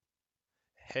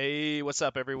Hey, what's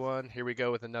up, everyone? Here we go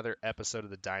with another episode of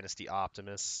the Dynasty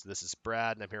Optimists. This is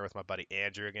Brad, and I'm here with my buddy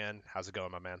Andrew again. How's it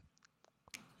going, my man?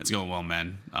 It's going well,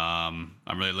 man. I'm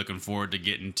really looking forward to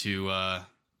getting to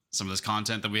some of this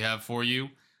content that we have for you.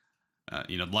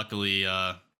 Luckily,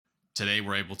 today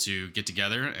we're able to get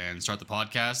together and start the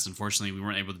podcast. Unfortunately, we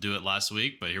weren't able to do it last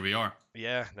week, but here we are.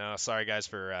 Yeah, no, sorry guys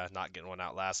for not getting one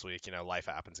out last week. Life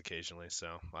happens occasionally,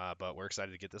 but we're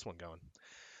excited to get this one going.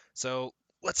 So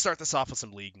let's start this off with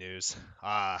some league news.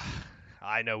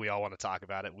 I know we all want to talk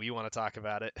about it. We want to talk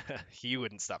about it. He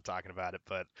wouldn't stop talking about it,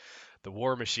 but the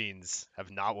War Machines have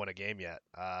not won a game yet.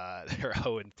 They're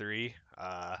 0 and 3.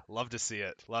 Love to see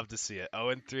it. Love to see it. 0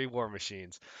 and 3 War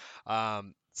Machines.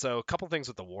 So a couple things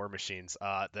with the War Machines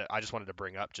that I just wanted to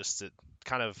bring up just to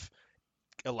kind of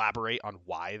elaborate on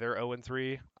why they're 0 and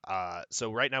 3.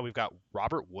 So right now we've got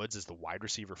Robert Woods as the wide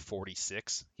receiver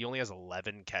 46. He only has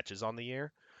 11 catches on the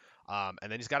year.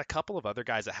 And then he's got a couple of other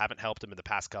guys that haven't helped him in the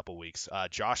past couple weeks.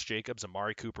 Josh Jacobs,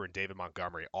 Amari Cooper, and David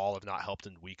Montgomery all have not helped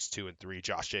in weeks 2 and 3.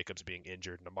 Josh Jacobs being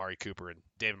injured, and Amari Cooper and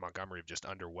David Montgomery have just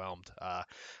underwhelmed.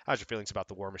 How's your feelings about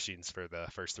the War Machines for the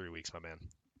first 3 weeks, my man?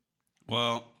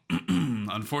 Well,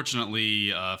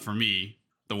 unfortunately for me,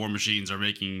 the War Machines are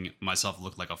making myself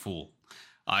look like a fool.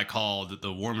 I called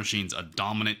the War Machines a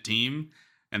dominant team,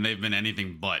 and they've been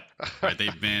anything but. Right?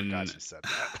 They've been, Gosh, you said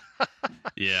that.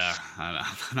 yeah,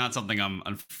 not something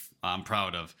I'm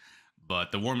proud of.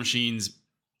 But the War Machines,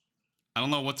 I don't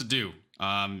know what to do.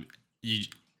 You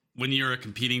When you're a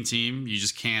competing team, you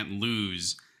just can't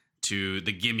lose to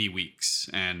the gimme weeks.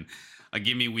 And a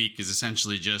gimme week is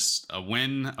essentially just a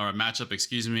win or a matchup,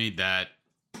 excuse me, that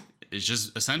is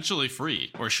just essentially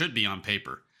free or should be on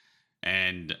paper.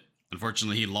 And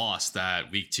unfortunately, he lost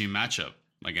that week 2 matchup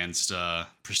against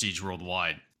Prestige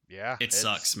Worldwide. Yeah, It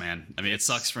sucks, man. I mean, it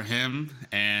sucks for him,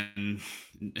 and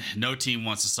no team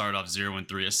wants to start off 0 and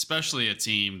 3, especially a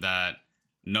team that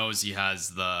knows he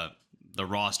has the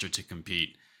roster to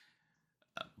compete.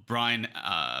 Brian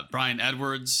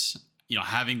Edwards,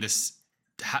 having this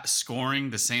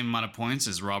scoring the same amount of points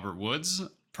as Robert Woods.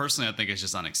 Personally, I think it's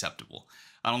just unacceptable.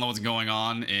 I don't know what's going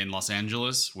on in Los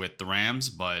Angeles with the Rams,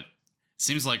 but it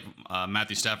seems like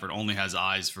Matthew Stafford only has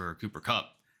eyes for Cooper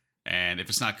Kupp. And if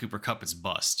it's not Cooper Kupp, it's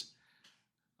bust.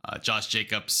 Josh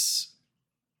Jacobs.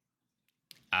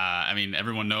 I mean,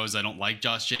 everyone knows I don't like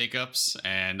Josh Jacobs,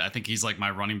 and I think he's like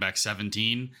my running back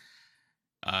 17.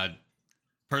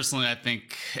 Personally, I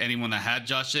think anyone that had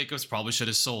Josh Jacobs probably should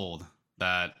have sold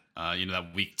that. That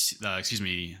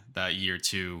year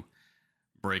 2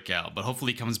 breakout. But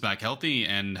hopefully, he comes back healthy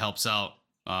and helps out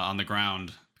on the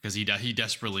ground because he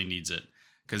desperately needs it.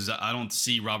 Because I don't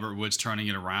see Robert Woods turning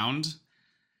it around.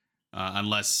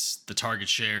 Unless the target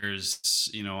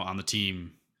shares, on the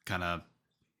team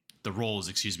the roles,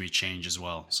 change as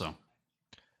well. So,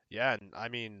 Yeah, and I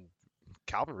mean,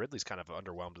 Calvin Ridley's kind of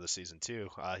underwhelmed this season too.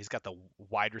 He's got the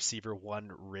wide receiver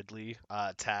 1 Ridley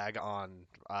tag on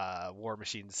War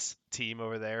Machine's team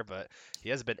over there, but he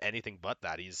hasn't been anything but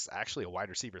that. He's actually a wide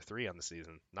receiver 3 on the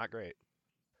season. Not great.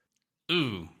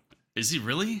 ooh, is he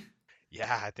really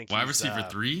Yeah, I think wide receiver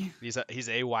 3? he's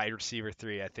a wide receiver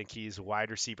 3. I think he's wide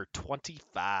receiver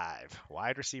 25.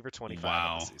 Wide receiver 25 on the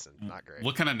Wow. season. Not great.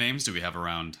 What kind of names do we have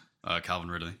around Calvin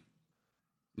Ridley?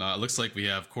 It looks like we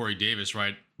have Corey Davis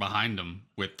right behind him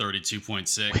with Wait,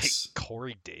 32.6.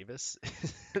 Corey Davis?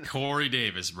 Corey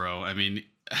Davis, bro. I mean,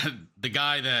 the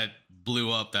guy that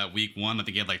blew up that week 1, I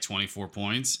think he had like 24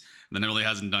 points, and then really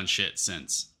hasn't done shit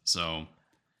since. So,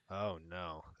 Oh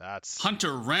no, that's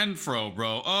Hunter Renfro,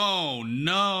 bro. Oh,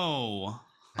 no.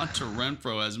 Hunter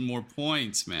Renfro has more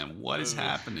points, man. What is Ugh,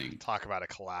 happening? talk about a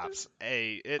collapse.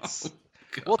 Hey, it's Oh,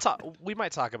 we'll God. talk. We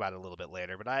might talk about it a little bit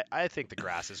later, but I think the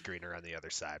grass is greener on the other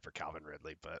side for Calvin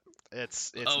Ridley, but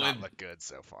it's Oh, not looked good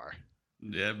so far.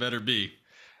 yeah, it better be.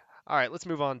 All right, let's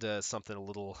move on to something a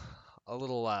little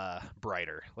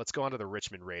brighter. Let's go on to the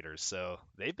Richmond Raiders. So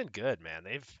they've been good, man.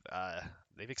 They've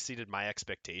exceeded my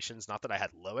expectations. Not that I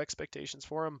had low expectations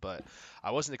for them, but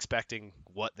I wasn't expecting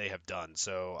what they have done.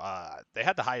 So they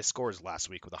had the highest scores last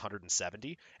week with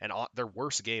 170, and their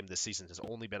worst game this season has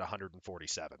only been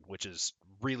 147, which is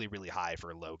really really high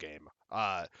for a low game.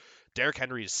 Derrick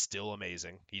Henry is still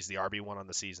amazing. He's the RB1 on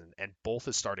the season, and both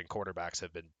his starting quarterbacks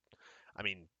have been, I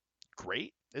mean,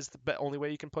 great is the only way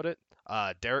you can put it.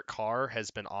 Derek Carr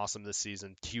has been awesome this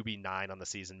season, QB9 on the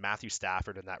season. Matthew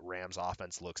Stafford and that Rams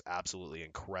offense looks absolutely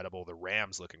incredible. The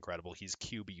Rams look incredible. He's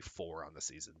QB4 on the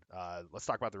season. Let's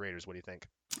talk about the Raiders. What do you think?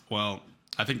 Well,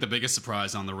 I think the biggest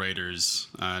surprise on the Raiders,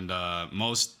 and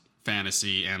most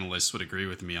fantasy analysts would agree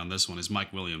with me on this one, is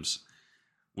Mike Williams.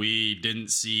 We didn't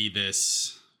see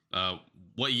this Uh,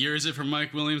 what year is it for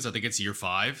Mike Williams? I think it's year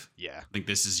 5. Yeah. I think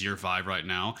this is year 5 right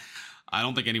now. I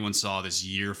don't think anyone saw this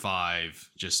year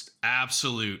 5 just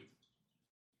absolute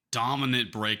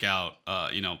dominant breakout,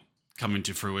 coming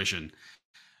to fruition.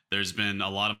 There's been a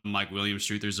lot of Mike Williams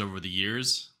truthers over the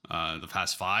years, the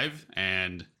past 5,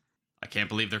 and I can't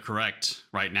believe they're correct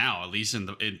right now. At least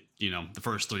the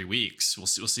first 3 weeks. We'll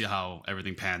see how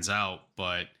everything pans out,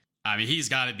 but I mean he's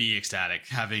got to be ecstatic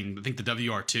having I think the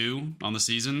WR2 on the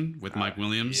season with Mike He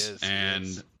Williams is. He and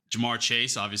is. Jamar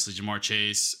Chase. Obviously, Jamar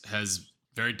Chase has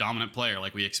very dominant player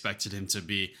like we expected him to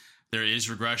be. There is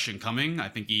regression coming. I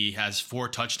think he has 4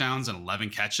 touchdowns and 11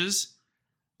 catches.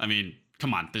 I mean,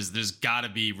 come on, there's got to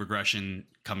be regression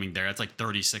coming there. That's like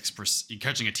 36%. You're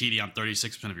catching a TD on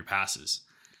 36% of your passes,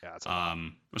 Yeah, that's a lot.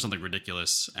 or something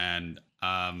ridiculous. And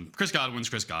Chris Godwin's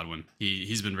Chris Godwin.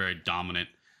 He's been very dominant.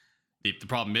 The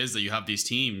problem is that you have these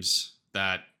teams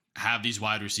that have these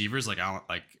wide receivers like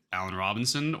Allen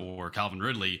Robinson or Calvin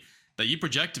Ridley that you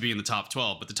project to be in the top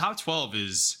 12, but the top 12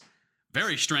 is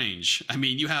very strange. I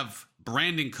mean, you have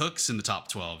Brandon Cooks in the top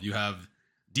 12. You have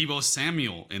Deebo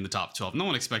Samuel in the top 12. No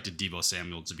one expected Deebo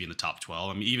Samuel to be in the top 12.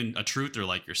 I mean, even a truther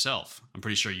like yourself. I'm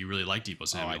pretty sure you really like Deebo Oh, I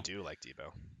Samuel. do like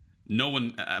Debo. No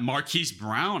one, Marquise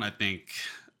Brown, I think,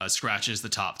 scratches the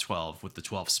top 12 with the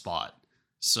 12th spot.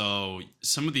 So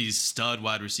some of these stud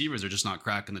wide receivers are just not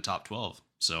cracking the top 12.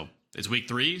 So it's week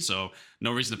 3, so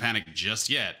no reason to panic just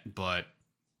yet, but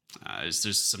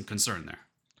there's some concern there.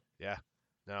 Yeah.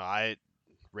 No, I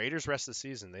Raiders rest of the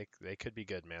season, they could be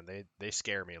good, man. They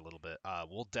scare me a little bit.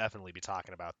 We'll definitely be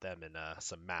talking about them in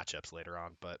some matchups later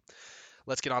on, but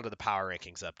let's get on to the power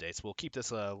rankings updates. We'll keep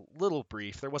this a little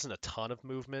brief. There wasn't a ton of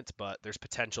movement, but there's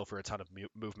potential for a ton of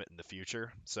movement in the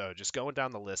future. So just going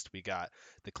down the list, we got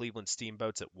the Cleveland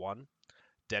Steamboats at 1,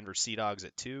 Denver Sea Dogs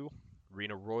at 2,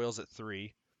 Reno Royals at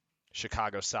 3,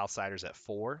 Chicago Southsiders at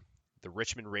 4, the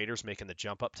Richmond Raiders making the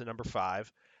jump up to number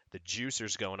 5, the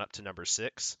Juicers going up to number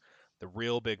 6. The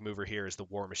real big mover here is the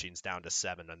War Machines down to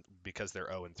 7 because they're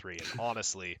 0 and 3. And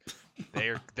honestly,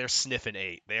 they're sniffing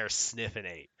 8. They are sniffing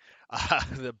 8.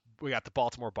 We got the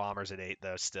Baltimore Bombers at 8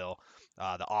 though still.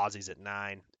 The Aussies at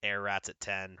 9, Air Rats at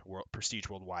 10, Prestige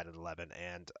Worldwide at 11,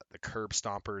 and the Curb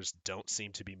Stompers don't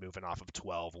seem to be moving off of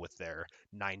 12 with their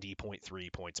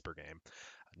 90.3 points per game.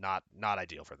 Not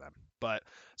ideal for them. But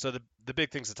so the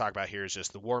big things to talk about here is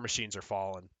just the War Machines are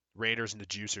falling, Raiders and the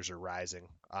Juicers are rising.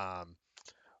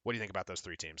 What do you think about those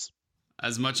 3 teams?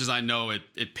 As much as I know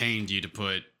it pained you to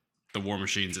put the War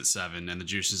Machines at 7 and the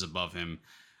Juicers above him,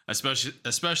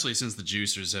 especially since the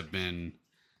Juicers have been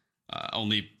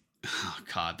only, oh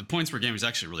God, the points per game is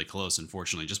actually really close,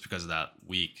 unfortunately, just because of that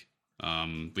week.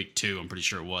 Week 2, I'm pretty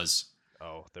sure it was.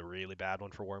 Oh, the really bad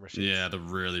one for War Machines? Yeah, the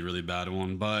really, really bad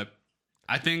one. But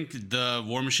I think the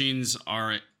War Machines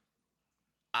are.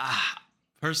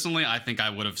 Personally, I think I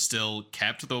would have still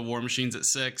kept the War Machines at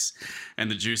 6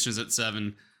 and the Juicers at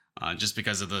 7, just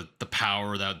because of the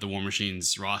power that the War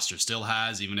Machines roster still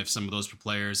has, even if some of those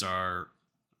players are,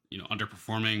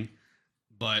 underperforming.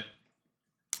 But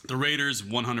the Raiders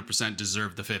 100%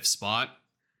 deserve the 5th spot.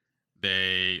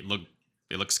 They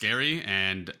look scary,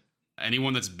 and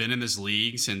anyone that's been in this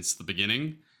league since the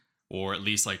beginning, or at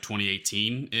least like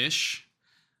 2018-ish,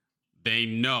 they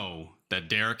know that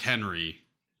Derrick Henry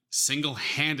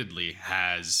single-handedly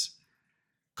has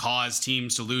caused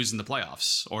teams to lose in the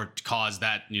playoffs, or caused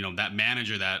that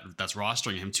manager that's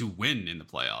rostering him to win in the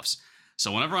playoffs.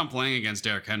 So whenever I'm playing against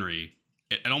Derrick Henry,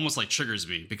 it almost like triggers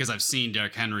me, because I've seen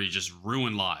Derrick Henry just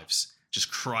ruin lives,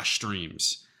 just crush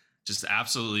dreams, just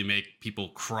absolutely make people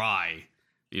cry,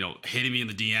 hitting me in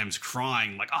the DMs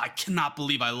crying like, oh, I cannot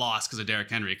believe I lost because of Derrick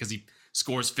Henry, because he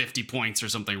scores 50 points or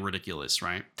something ridiculous,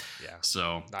 right? Yeah.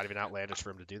 So Not even outlandish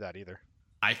for him to do that either.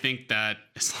 I think that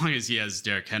as long as he has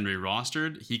Derrick Henry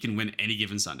rostered, he can win any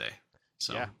given Sunday.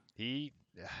 So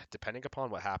Yeah, depending upon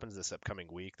what happens this upcoming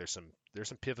week, there's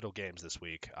some pivotal games this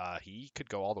week. He could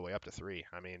go all the way up to 3.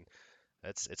 I mean,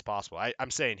 it's possible.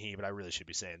 I'm saying he, but I really should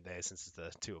be saying they, since it's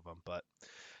the 2 of them. But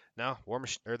no,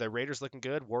 the Raiders looking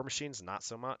good. War Machines not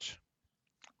so much.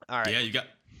 All right. yeah, you got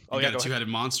a two-headed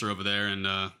monster over there, and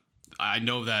I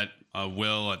know that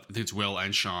Will, I think it's Will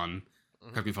and Sean.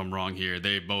 Correct me if I'm wrong here.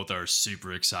 They both are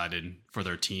super excited for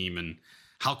their team and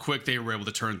how quick they were able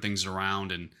to turn things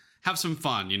around and have some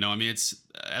fun. I mean, it's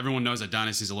everyone knows that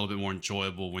Dynasty is a little bit more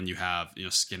enjoyable when you have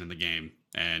skin in the game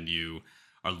and you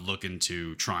are looking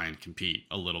to try and compete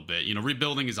a little bit.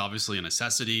 Rebuilding is obviously a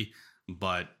necessity,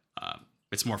 but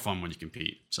it's more fun when you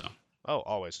compete. So. Oh,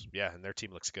 always. Yeah, and their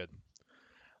team looks good.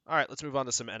 All right, let's move on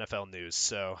to some NFL news.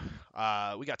 So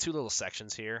we got 2 little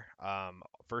sections here.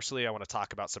 Firstly, I want to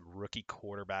talk about some rookie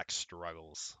quarterback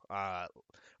struggles.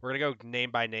 We're gonna go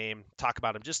name by name, talk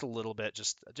about him just a little bit,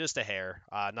 just a hair,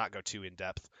 not go too in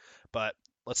depth. But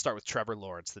let's start with Trevor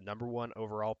Lawrence, the number one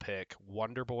overall pick,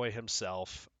 Wonder Boy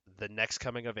himself, the next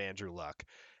coming of Andrew Luck,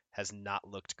 has not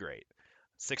looked great.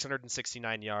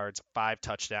 669 yards, 5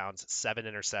 touchdowns, 7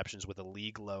 interceptions with a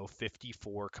league low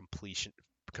 54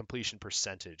 completion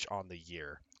percentage on the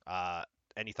year.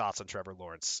 Any thoughts on Trevor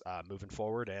Lawrence moving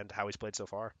forward and how he's played so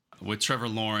far? With Trevor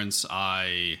Lawrence,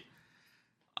 I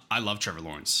love Trevor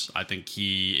Lawrence. I think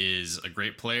he is a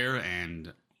great player,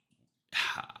 and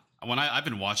when I've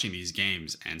been watching these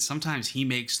games, and sometimes he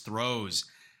makes throws,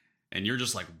 and you're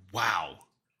just like, wow,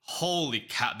 holy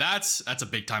cow, that's a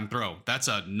big time throw. That's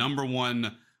a number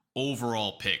one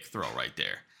overall pick throw right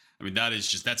there. I mean,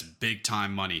 that's big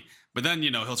time money. But then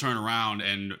he'll turn around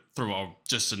and throw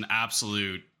just an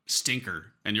absolute stinker,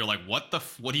 and you're like, what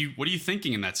are you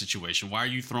thinking in that situation? Why are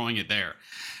you throwing it there?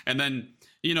 And then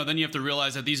then you have to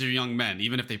realize that these are young men.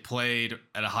 Even if they played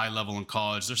at a high level in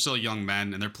college, they're still young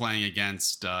men, and they're playing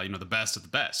against the best of the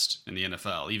best in the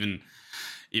NFL.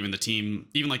 Even the team,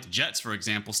 even like the Jets, for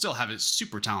example, still have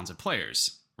super talented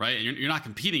players, right? And you're not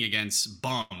competing against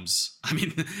bums. I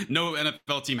mean, no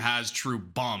NFL team has true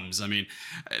bums. I mean,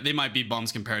 they might be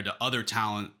bums compared to other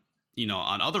talent,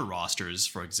 on other rosters,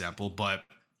 for example, but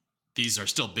these are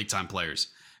still big time players,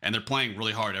 and they're playing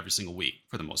really hard every single week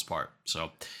for the most part.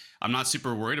 So I'm not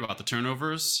super worried about the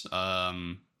turnovers.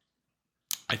 I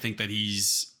think that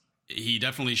he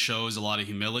definitely shows a lot of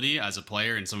humility as a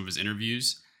player in some of his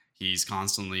interviews. He's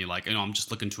constantly like, I'm just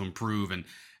looking to improve, and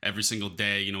every single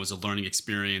day, is a learning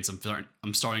experience.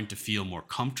 I'm starting to feel more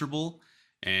comfortable,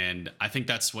 and I think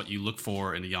that's what you look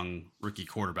for in a young rookie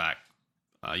quarterback.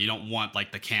 You don't want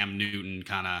like the Cam Newton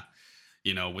kind of,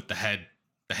 with the head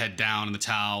down in the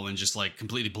towel and just like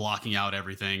completely blocking out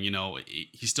everything.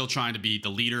 He's still trying to be the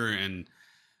leader and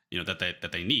that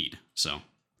they need. So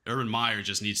Urban Meyer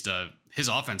just needs to. His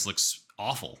offense looks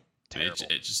awful. Terrible.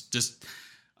 It just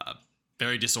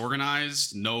very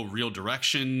disorganized. No real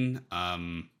direction.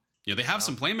 They have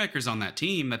some playmakers on that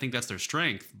team. I think that's their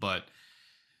strength, but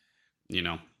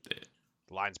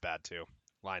line's bad too.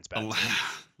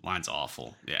 Line's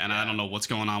awful. Yeah, and I don't know what's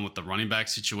going on with the running back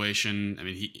situation. I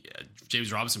mean,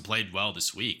 James Robinson played well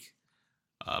this week,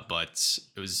 but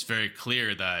it was very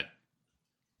clear that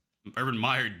Urban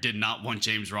Meyer did not want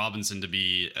James Robinson to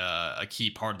be a key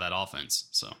part of that offense.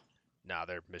 So, no,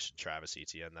 they're missing Travis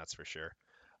Etienne, that's for sure.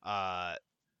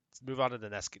 Let's move on to the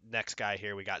next guy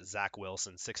here. We got Zach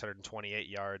Wilson, 628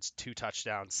 yards, 2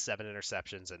 touchdowns, 7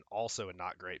 interceptions, and also a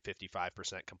not great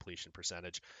 55% completion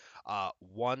percentage.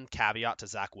 One caveat to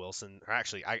Zach Wilson, or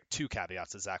actually two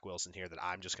caveats to Zach Wilson here that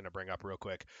I'm just going to bring up real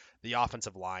quick. The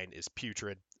offensive line is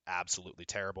putrid, absolutely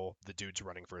terrible. The dude's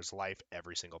running for his life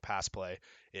every single pass play.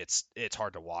 It's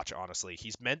hard to watch, honestly.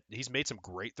 He's made some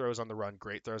great throws on the run,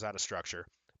 great throws out of structure,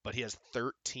 but he has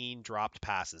 13 dropped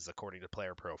passes according to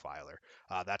Player Profiler.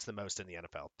 That's the most in the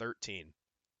NFL, 13.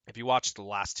 If you watch the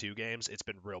last two games, it's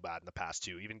been real bad in the past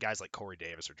two. Even guys like Corey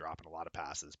Davis are dropping a lot of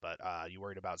passes. But you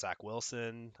worried about Zach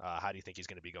Wilson? How do you think he's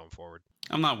going to be going forward?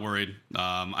 I'm not worried.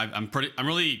 I'm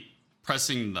really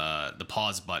pressing the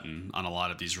pause button on a lot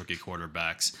of these rookie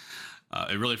quarterbacks.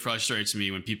 It really frustrates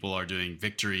me when people are doing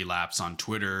victory laps on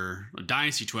Twitter,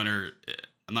 Dynasty Twitter.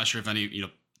 I'm not sure if any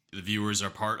the viewers are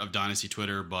part of Dynasty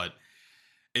Twitter, but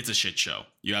it's a shit show.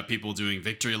 You have people doing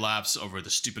victory laps over the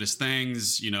stupidest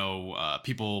things.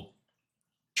 People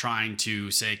trying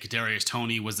to say Kadarius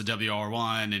Toney was the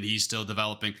WR1 and he's still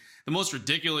developing. The most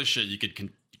ridiculous shit you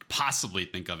could possibly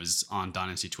think of is on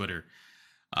Dynasty Twitter.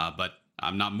 But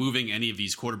I'm not moving any of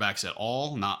these quarterbacks at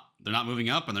all. They're not moving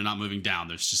up and they're not moving down.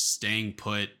 They're just staying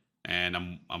put, and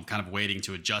I'm kind of waiting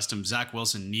to adjust them. Zach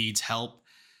Wilson needs help.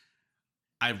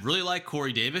 I really like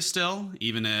Corey Davis still,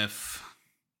 even if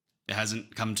it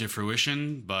hasn't come to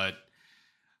fruition, but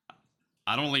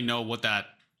I don't really know what that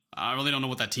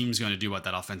team's going to do about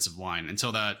that offensive line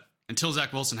until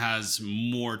Zach Wilson has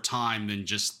more time than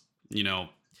just,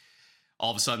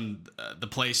 all of a sudden the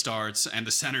play starts and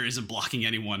the center isn't blocking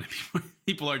anyone.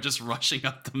 People are just rushing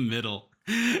up the middle,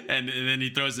 and then he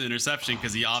throws an interception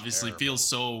because he obviously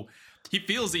feels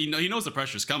he knows the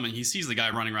pressure's coming. He sees the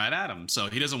guy running right at him, so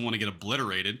he doesn't want to get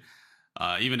obliterated.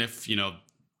 Even if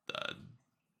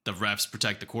the refs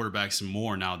protect the quarterbacks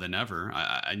more now than ever.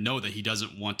 I know that he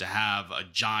doesn't want to have a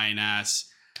giant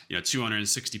ass,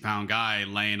 260-pound guy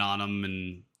laying on him,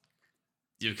 and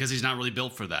because he's not really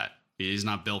built for that. He's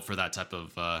not built for that type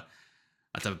of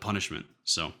punishment.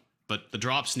 So, but the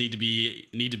drops need to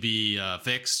be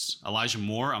fixed. Elijah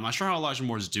Moore, I'm not sure how Elijah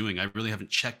Moore is doing. I really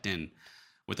haven't checked in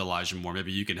with Elijah Moore.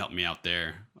 Maybe you can help me out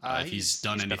there if he's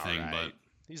done anything. Right. But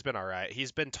He's been all right.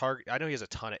 He's been target. I know he has a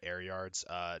ton of air yards.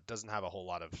 Doesn't have a whole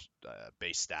lot of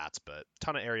base stats, but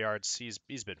ton of air yards.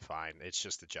 He's been fine. It's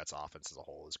just the Jets' offense as a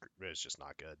whole is just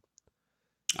not good.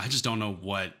 I just don't know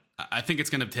what. I think it's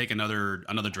going to take another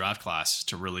draft class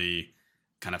to really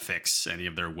kind of fix any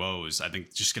of their woes. I think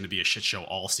it's just going to be a shit show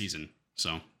all season.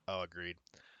 So Oh, agreed.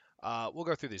 We'll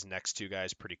go through these next two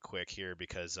guys pretty quick here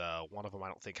because one of them I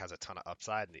don't think has a ton of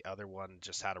upside, and the other one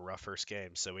just had a rough first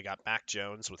game. So we got Mac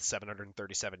Jones with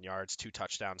 737 yards, 2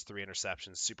 touchdowns, 3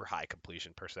 interceptions, super high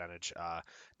completion percentage.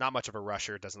 Not much of a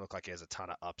rusher. Doesn't look like he has a ton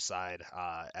of upside,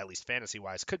 at least fantasy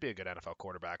wise. Could be a good NFL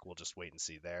quarterback. We'll just wait and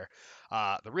see there.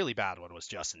 The really bad one was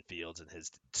Justin Fields in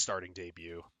his starting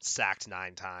debut. Sacked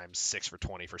 9 times, 6 for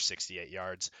 20 for 68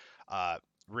 yards.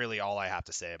 Really, all I have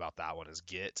to say about that one is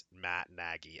get Matt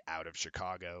Nagy out of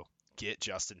Chicago. Get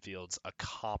Justin Fields a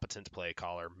competent play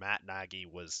caller. Matt Nagy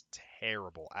was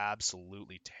terrible,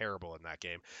 absolutely terrible in that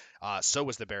game. So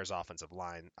was the Bears' offensive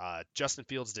line. Justin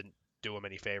Fields didn't do him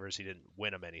any favors. He didn't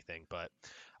win him anything. But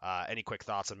any quick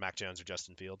thoughts on Mac Jones or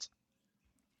Justin Fields?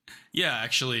 yeah,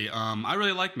 actually, I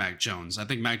really like Mac Jones. I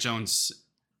think Mac Jones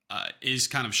is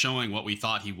kind of showing what we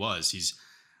thought he was. He's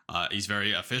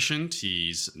very efficient.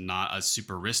 He's not a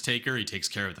super risk taker. He takes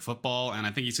care of the football, and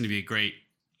I think he's going to be a great,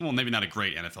 well, maybe not a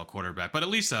great NFL quarterback, but at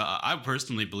least I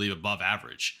personally believe above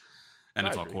average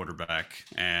NFL quarterback.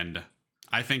 And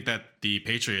I think that the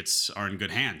Patriots are in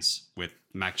good hands with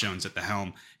Mac Jones at the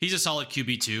helm. He's a solid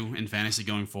QB2 in fantasy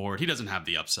going forward. He doesn't have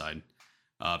the upside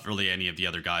of really any of the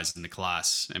other guys in the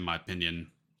class, in my opinion,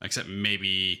 except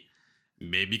maybe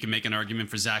you can make an argument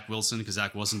for Zach Wilson because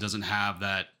Zach Wilson doesn't have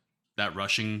that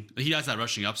rushing. He has that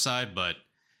rushing upside, but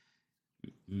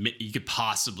you could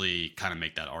possibly kind of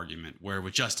make that argument where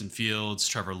with Justin Fields,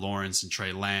 Trevor Lawrence, and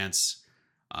Trey Lance,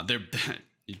 they're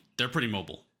pretty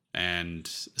mobile,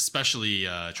 and especially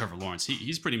Trevor Lawrence,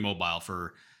 he's pretty mobile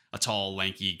for a tall,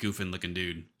 lanky, goofing-looking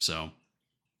dude. So,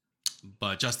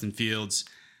 but Justin Fields,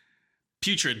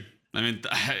 putrid. I mean,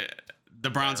 the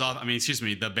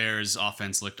the Bears'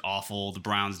 offense looked awful. The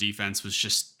Browns' defense was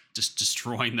just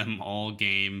destroying them all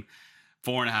game.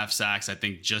 4.5 sacks, I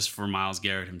think, just for Myles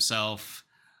Garrett himself.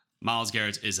 Myles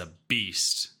Garrett is a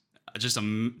beast, just a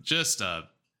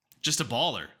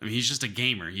baller. I mean, he's just a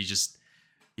gamer. He's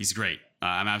great.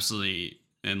 I'm absolutely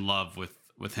in love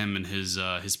with him and his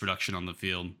production on the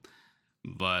field.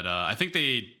 But I think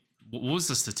what was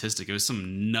the statistic? It was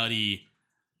some nutty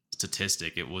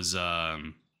statistic. It was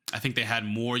I think they had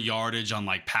more yardage on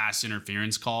like pass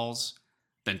interference calls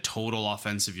than total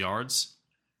offensive yards.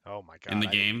 Oh my god! In the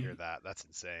I game, didn't hear that. That's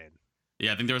insane.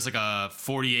 Yeah, I think there was like a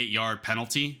 48-yard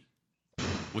penalty,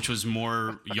 which was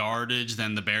more yardage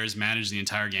than the Bears managed the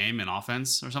entire game in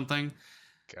offense or something.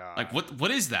 God. Like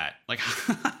what is that? Like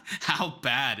how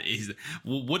bad is it?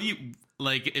 What do you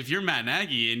like if you're Matt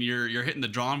Nagy and you're hitting the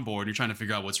drawing board and you're trying to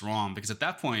figure out what's wrong? Because at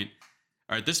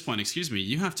this point, excuse me,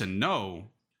 you have to know,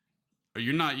 or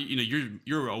you're not,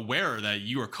 you're aware that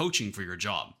you are coaching for your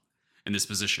job in this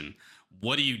position.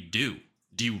 What do you do?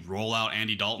 Do you roll out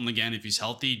Andy Dalton again if he's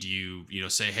healthy? Do you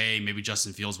say, hey, maybe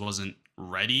Justin Fields wasn't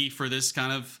ready for this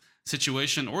kind of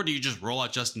situation? Or do you just roll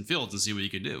out Justin Fields and see what you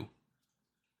can do?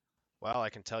 Well, I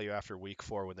can tell you after week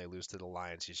 4 when they lose to the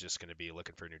Lions, he's just going to be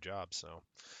looking for a new job. So,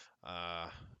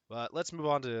 but let's move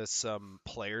on to some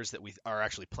players that we are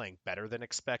actually playing better than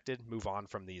expected. Move on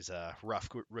from these rough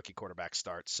rookie quarterback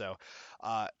starts. So,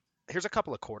 here's a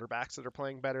couple of quarterbacks that are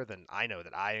playing better than I know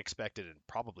that I expected and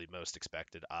probably most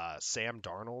expected. Sam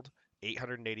Darnold,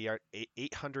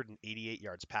 888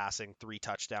 yards passing, 3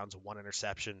 touchdowns, 1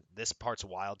 interception. This part's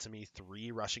wild to me.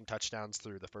 3 rushing touchdowns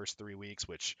through the first 3 weeks,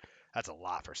 which that's a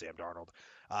lot for Sam Darnold.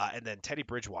 And then Teddy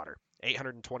Bridgewater,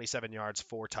 827 yards,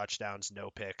 4 touchdowns, no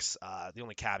picks. The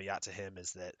only caveat to him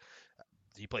is that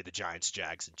he played the Giants,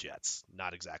 Jags, and Jets.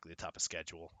 Not exactly the toughest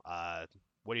schedule.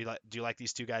 What do you like? Do you like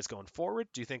these two guys going forward?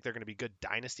 Do you think they're going to be good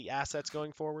dynasty assets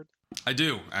going forward? I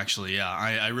do, actually, yeah.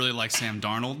 I really like Sam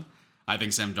Darnold. I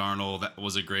think Sam Darnold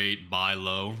was a great buy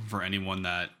low for anyone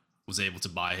that was able to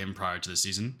buy him prior to the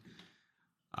season.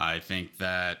 I think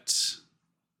that,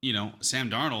 Sam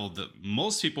Darnold,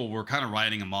 most people were kind of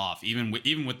writing him off, even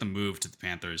with the move to the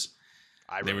Panthers.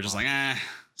 They were just like,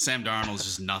 Sam Darnold's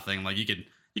just nothing. Like you could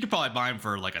probably buy him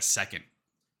for like a second.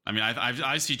 I mean,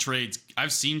 I've seen trades,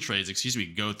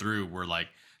 go through where like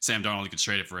Sam Darnold could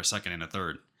trade it for a second and a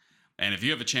third. And if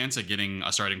you have a chance at getting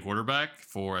a starting quarterback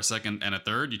for a second and a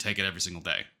third, you take it every single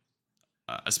day.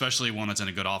 Especially one that's in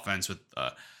a good offense with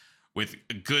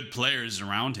good players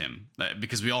around him.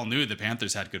 Because we all knew the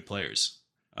Panthers had good players.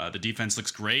 The defense looks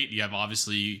great. You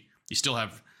still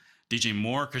have DJ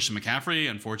Moore, Christian McCaffrey.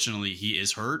 Unfortunately, he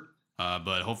is hurt.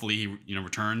 But hopefully he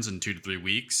returns in 2 to 3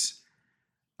 weeks.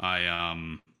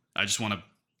 I just want to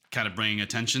kind of bring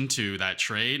attention to that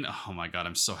trade. Oh my god,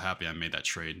 I'm so happy I made that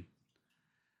trade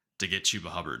to get Chuba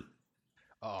Hubbard.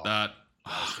 Oh, That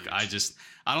that was I huge. just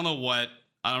I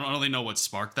don't really know what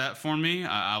sparked that for me.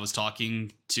 I was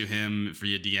talking to him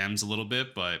via DMs a little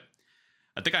bit, but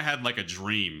I think I had like a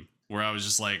dream where I was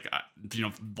just like,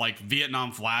 like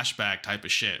Vietnam flashback type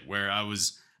of shit, where it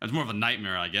was more of a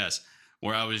nightmare, I guess,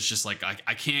 where I was just like,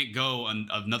 I can't go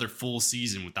another full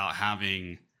season without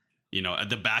having,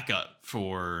 the backup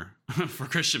for for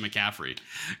Christian McCaffrey,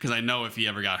 because I know if he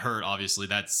ever got hurt, obviously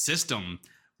that system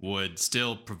would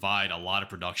still provide a lot of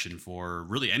production for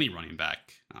really any running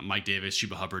back. Mike Davis,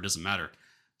 Chuba Hubbard, doesn't matter.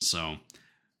 So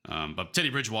but Teddy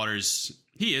Bridgewater's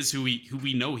he is who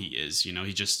we know he is.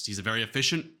 He's a very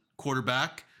efficient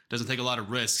quarterback. Doesn't take a lot of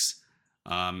risks.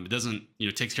 Doesn't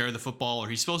takes care of the football, or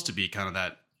he's supposed to be kind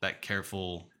of that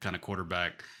careful kind of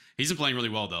quarterback. He's been playing really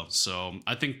well though, so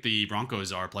I think the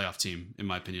Broncos are a playoff team in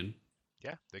my opinion.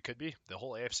 Yeah, they could be. The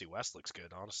whole AFC West looks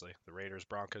good, honestly. The Raiders,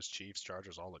 Broncos, Chiefs,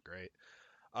 Chargers all look great.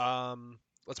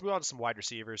 Let's move on to some wide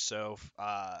receivers. So,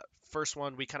 first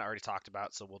one we kind of already talked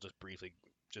about, so we'll just briefly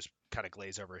just kind of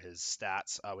glaze over his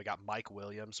stats. We got Mike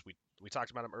Williams. We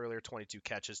talked about him earlier. 22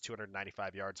 catches,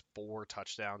 295 yards, 4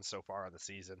 touchdowns so far on the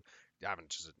season. Having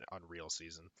just an unreal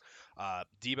season.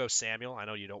 Debo Samuel. I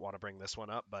know you don't want to bring this one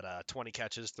up, but 20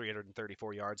 catches,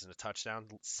 334 yards, and a touchdown,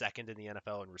 second in the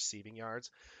NFL in receiving yards.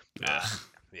 Yeah. Uh,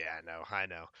 yeah, I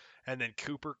know. And then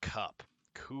Cooper Cup.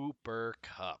 Cooper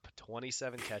Cup,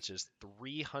 27 catches,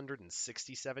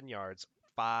 367 yards,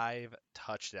 5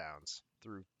 touchdowns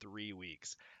through 3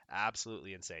 weeks.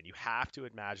 Absolutely insane. You have to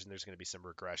imagine there's going to be some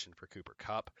regression for Cooper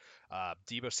Cup.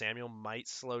 Debo Samuel might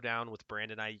slow down with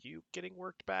Brandon Ayuk getting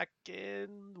worked back in.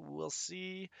 We'll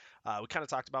see. We kind of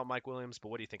talked about Mike Williams, but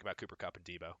what do you think about Cooper Cup and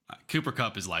Debo? Cooper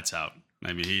Cup is lights out.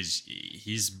 I mean,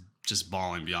 he's just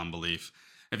balling beyond belief.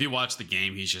 If you watch the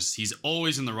game, he's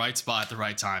always in the right spot at the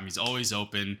right time. He's always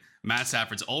open. Matt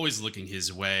Stafford's always looking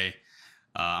his way.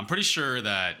 I'm pretty sure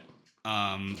that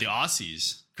the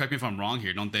Aussies. Correct me if I'm wrong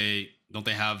here. Don't they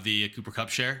have the Cooper Cup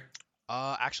share?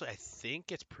 Actually, I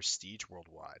think it's Prestige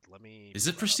Worldwide. Let me Is pull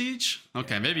it that up. Prestige?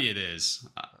 Okay, Yeah, maybe it is.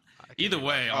 I could Either be wrong.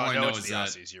 way, all Oh I no, know it's is the that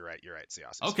Aussies. You're right. You're right. It's the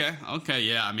Aussies. okay,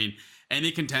 yeah. I mean,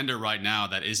 any contender right now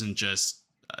that isn't just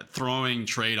throwing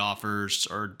trade offers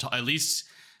or at least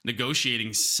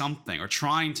negotiating something or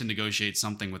trying to negotiate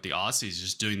something with the Aussies is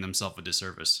just doing themselves a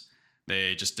disservice.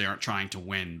 They aren't trying to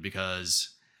win, because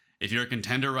if you're a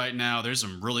contender right now, there's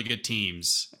some really good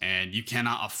teams, and you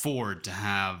cannot afford to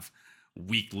have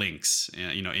weak links,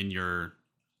 in your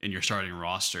starting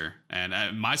roster,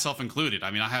 and myself included.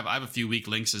 I mean, I have a few weak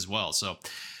links as well. So,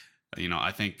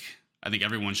 I think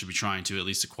everyone should be trying to at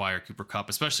least acquire Cooper Cup,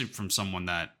 especially from someone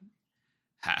that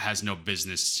has no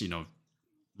business,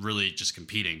 really just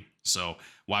competing. So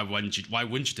why wouldn't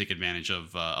you take advantage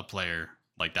of a player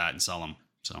like that and sell him?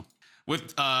 So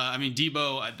with I mean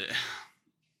Debo,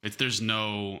 if there's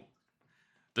no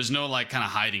like kind of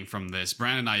hiding from this.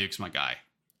 Brandon Ayuk's my guy,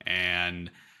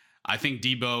 and I think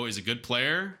Debo is a good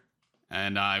player.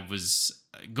 And I was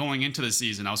going into the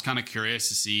season, I was kind of curious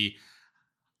to see.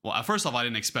 Well, first off, I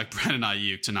didn't expect Brandon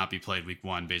Ayuk to not be played week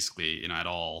one, basically, at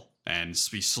all, and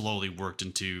be slowly worked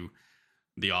into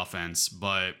the offense.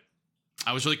 But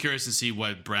I was really curious to see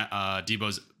what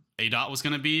Debo's A dot was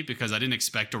going to be, because I didn't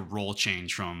expect a role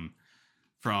change from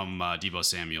Debo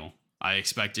Samuel. I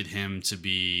expected him to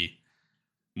be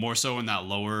more so in that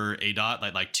lower A dot,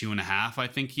 like 2.5, I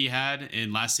think he had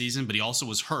in last season, but he also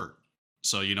was hurt.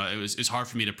 So, it's hard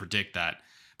for me to predict that.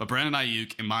 But Brandon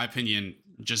Ayuk, in my opinion,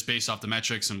 just based off the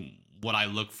metrics and what I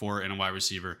look for in a wide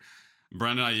receiver,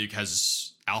 Brandon Ayuk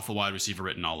has alpha wide receiver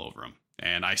written all over him.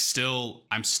 And I'm still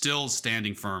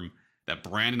standing firm that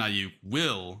Brandon Ayuk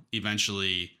will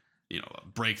eventually,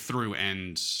 break through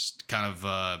and kind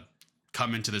of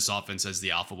come into this offense as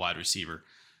the alpha wide receiver.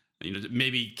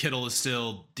 Maybe Kittle is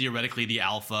still theoretically the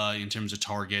alpha in terms of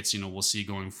targets. We'll see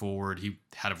going forward. He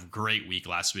had a great week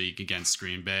last week against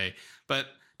Green Bay, but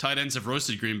tight ends have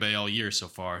roasted Green Bay all year so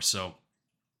far. So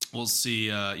we'll see,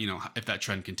 if that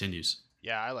trend continues.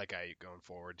 Yeah, I like Ayuk going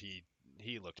forward.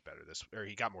 He looked better or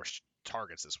he got more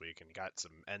targets this week and got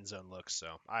some end zone looks.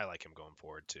 So I like him going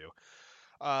forward too.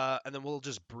 And then we'll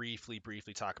just briefly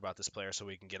talk about this player so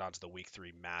we can get onto the week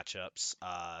 3 matchups.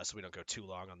 So we don't go too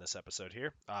long on this episode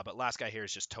here. But last guy here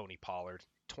is just Tony Pollard.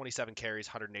 27 carries,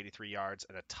 183 yards,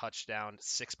 and a touchdown,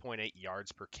 6.8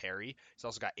 yards per carry. He's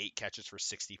also got 8 catches for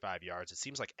 65 yards. It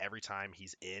seems like every time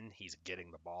he's in, he's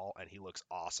getting the ball, and he looks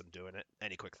awesome doing it.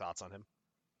 Any quick thoughts on him?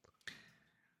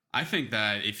 I think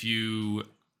that if you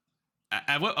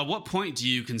at what point do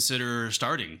you consider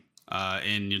starting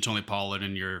in your Tony Pollard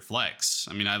and your flex?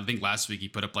 I mean, I think last week he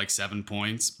put up like 7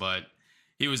 points, but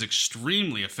he was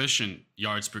extremely efficient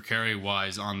yards per carry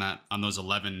wise on those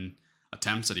 11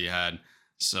 attempts that he had.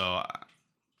 So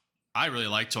I really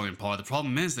like Tony Pollard. The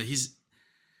problem is that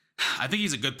I think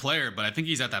he's a good player, but I think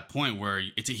he's at that point where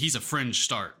he's a fringe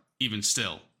start even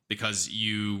still, because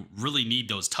you really need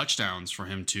those touchdowns for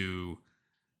him to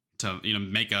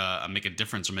make a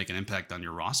difference or make an impact on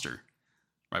your roster,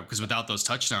 right? Because without those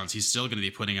touchdowns, he's still going to be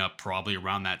putting up probably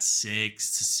around that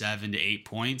 6 to 7 to 8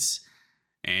 points,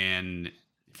 and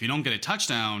if you don't get a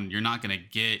touchdown, you're not going to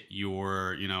get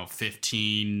your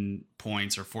 15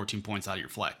 points or 14 points out of your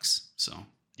flex. So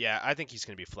Yeah, I think he's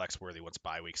going to be flex worthy once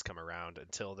bye weeks come around.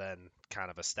 Until then,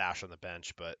 kind of a stash on the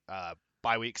bench. But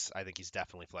bye weeks, I think he's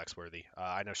definitely flex worthy.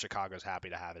 I know Chicago's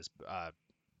happy to have his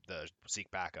the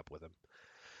Zeke backup with him.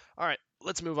 All right,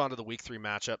 let's move on to the week 3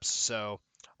 matchups. So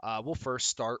we'll first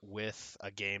start with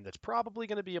a game that's probably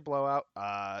going to be a blowout.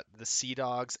 The Sea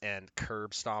Dogs and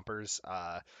Curb Stompers.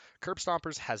 Curb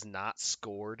Stompers has not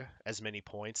scored as many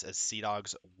points as Sea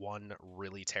Dogs' one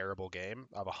really terrible game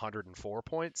of 104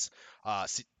 points.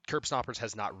 Curb Stompers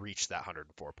has not reached that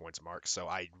 104 points mark, so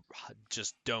I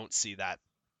just don't see that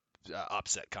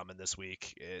upset coming this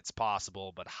week. It's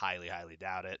possible, but highly, highly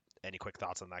doubt it. Any quick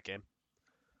thoughts on that game?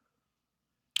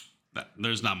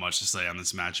 there's not much to say on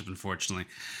this matchup, unfortunately.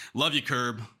 Love you,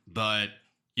 Curb, but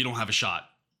you don't have a shot.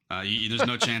 There's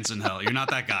no chance in hell. You're not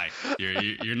that guy.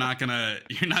 You're not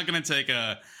gonna take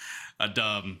a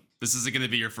dub. This isn't gonna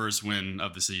be your first win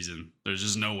of the season. There's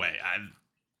just no way.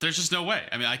 There's just no way.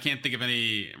 I mean, I can't think of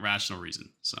any rational reason.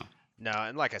 So No,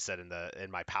 and like I said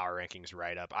in my power rankings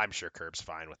write up, I'm sure Curb's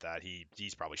fine with that.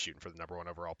 He's probably shooting for the number 1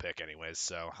 overall pick anyways,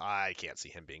 so I can't see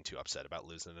him being too upset about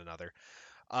losing another.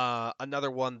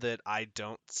 Another one that I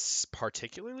don't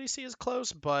particularly see as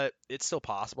close, but it's still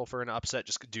possible for an upset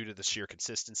just due to the sheer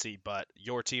consistency. But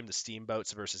your team, the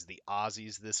Steamboats versus the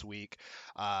Aussies this week.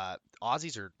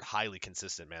 Aussies are highly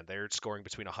consistent, man. They're scoring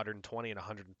between 120 and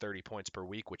 130 points per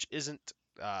week, which isn't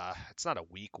it's not a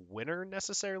weak winner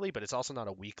necessarily, but it's also not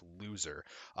a weak loser.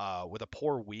 With a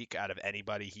poor week out of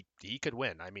anybody, he could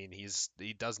win. I mean,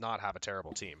 he does not have a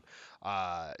terrible team.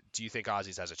 Do you think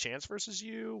Aussies has a chance versus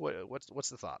you? What's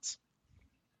the thoughts?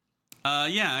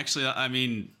 yeah, actually, I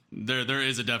mean, there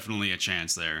is definitely a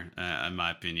chance there, in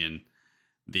my opinion.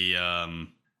 The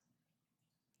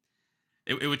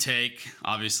it would take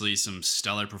obviously some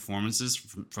stellar performances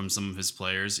from some of his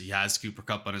players. He has Cooper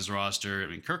Kupp on his roster. I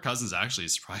mean, Kirk Cousins actually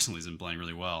surprisingly has been playing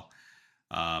really well.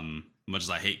 Much as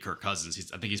I hate Kirk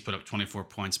Cousins, I think he's put up 24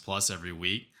 points plus every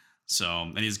week. So,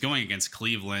 and he's going against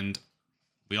Cleveland.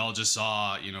 We all just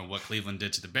saw, what Cleveland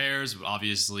did to the Bears.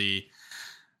 Obviously,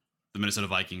 the Minnesota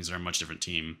Vikings are a much different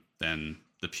team than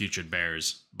the putrid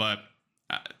Bears. But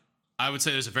I would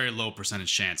say there's a very low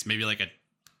percentage chance, maybe like a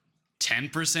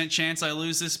 10% chance I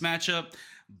lose this matchup,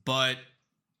 but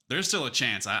there's still a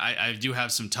chance. I do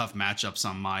have some tough matchups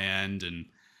on my end, and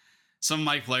some of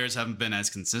my players haven't been as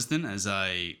consistent as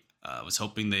I was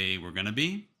hoping they were going to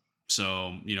be.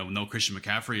 So, no Christian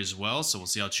McCaffrey as well. So we'll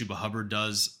see how Chuba Hubbard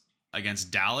does against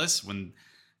Dallas when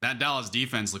that Dallas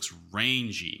defense looks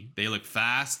rangy. They look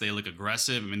fast. They look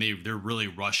aggressive. I mean, they're really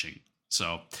rushing.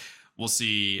 So we'll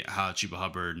see how Chuba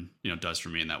Hubbard, does for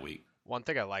me in that week. One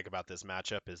thing I like about this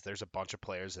matchup is there's a bunch of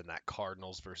players in that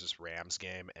Cardinals versus Rams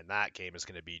game, and that game is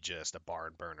going to be just a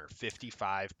barn burner.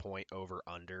 55-point over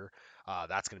under.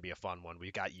 That's going to be a fun one.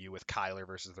 We've got you with Kyler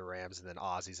versus the Rams, and then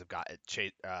Aussies have got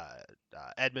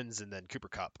Edmonds and then Cooper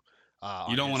Kupp.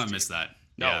 You don't want to miss that.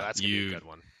 No, yeah, that's going to be a good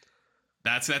one.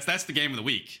 That's the game of the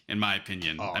week, in my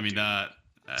opinion. Oh, I mean,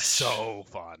 so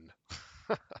fun.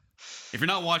 If you're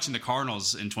not watching the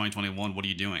Cardinals in 2021, what are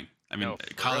you doing? I mean,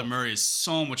 Kyler Murray is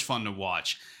so much fun to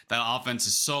watch. That offense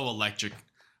is so electric.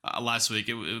 Last week,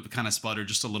 it kind of sputtered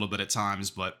just a little bit at times,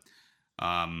 but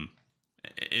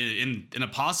in a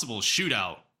possible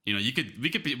shootout, we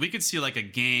could see like a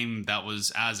game that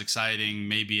was as exciting,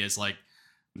 maybe as like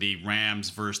the Rams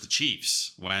versus the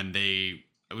Chiefs when it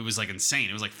was like insane.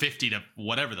 It was like 50 to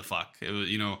whatever the fuck. It was,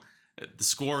 the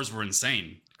scores were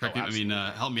insane. Correct me. I mean,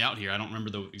 help me out here. I don't remember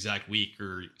the exact week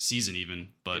or season even,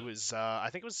 but it was. I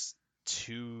think it was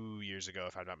 2 years ago,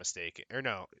 if I'm not mistaken. Or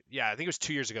no, yeah, I think it was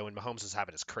 2 years ago when Mahomes was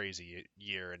having his crazy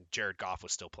year and Jared Goff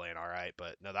was still playing all right.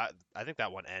 But no, I think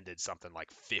that one ended something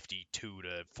like 52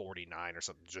 to 49 or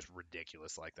something just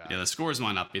ridiculous like that. Yeah, the scores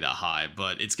might not be that high,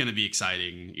 but it's going to be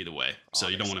exciting either way. So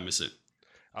you don't want to miss it.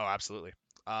 Oh, absolutely.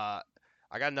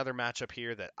 I got another matchup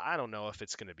here that I don't know if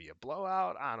it's going to be a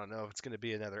blowout. I don't know if it's going to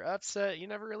be another upset. You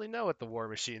never really know with the War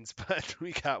Machines, but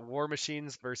we got War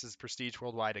Machines versus Prestige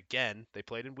Worldwide again. They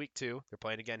played in week 2. They're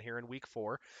playing again here in week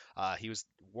 4.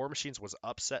 War Machines was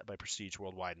upset by Prestige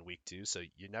Worldwide in week 2, so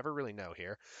you never really know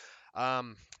here.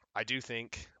 Um, I do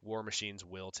think War Machines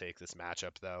will take this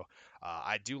matchup, though.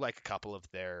 I do like a couple of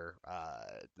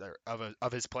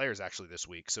of his players actually this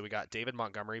week. So we got David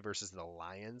Montgomery versus the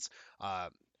Lions, uh,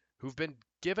 who've been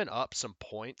given up some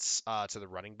points to the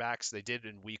running backs. They did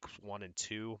in week 1 and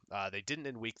 2. They didn't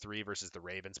in week 3 versus the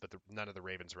Ravens, but none of the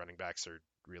Ravens running backs are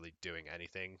really doing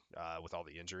anything with all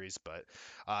the injuries. But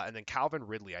and then Calvin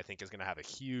Ridley, I think, is going to have a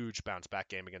huge bounce back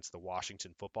game against the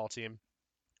Washington football team.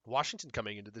 Washington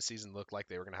coming into the season looked like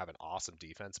they were going to have an awesome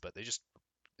defense, but they've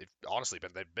honestly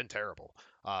they've been terrible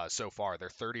so far. They're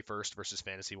 31st versus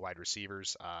fantasy wide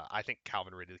receivers. I think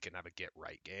Calvin Ridley can have a get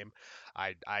right game.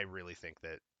 I really think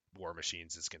that War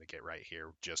Machines is going to get right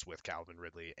here just with Calvin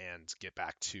Ridley and get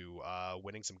back to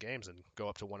winning some games and go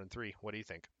up to 1-3. What do you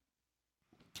think?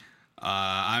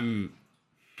 I'm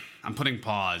putting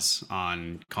pause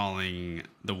on calling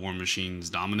the War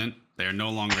Machines dominant. They are no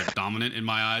longer dominant in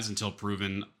my eyes until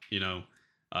proven,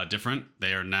 different.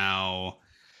 They are now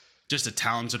just a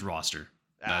talented roster.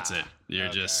 That's it.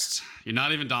 You're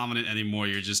not even dominant anymore.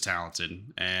 You're just talented.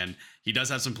 And he does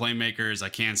have some playmakers. I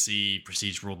can't see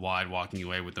Prestige Worldwide walking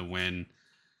away with a win.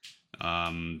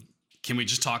 Can we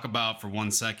just talk about for 1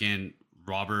 second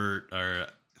Robert, or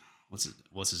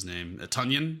what's his name?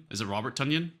 Tunyon? Is it Robert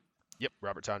Tunyon? Yep,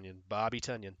 Robert Tunyon, Bobby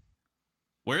Tunyon.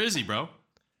 Where is he, bro?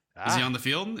 Is he on the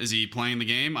field? Is he playing the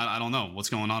game? I don't know what's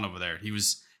going on over there. He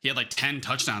had like 10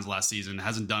 touchdowns last season.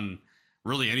 Hasn't done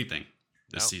really anything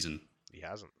this season. He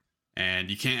hasn't.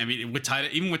 And you can't. I mean, even with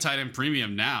tight end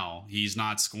premium now, he's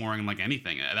not scoring like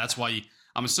anything. That's why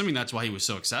I'm assuming that's why he was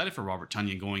so excited for Robert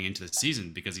Tunyon going into the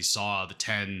season, because he saw the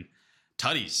 10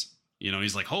 tutties.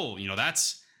 He's like, oh,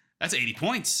 that's 80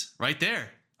 points right there.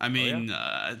 I mean,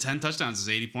 10 touchdowns is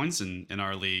 80 points in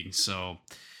our league. So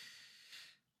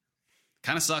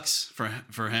kind of sucks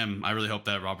for him. I really hope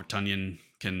that Robert Tunyon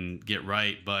can get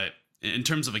right. But in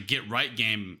terms of a get right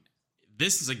game,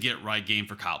 this is a get right game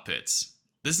for Kyle Pitts.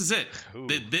 This is it.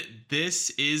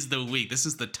 This is the week. This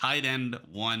is the tight end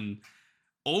one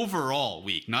overall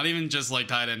week. Not even just like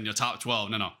tight end, top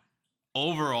 12. No.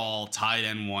 Overall tight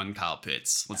end one, Kyle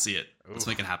Pitts. Let's see it. Let's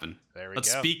make it happen.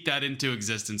 Let's speak that into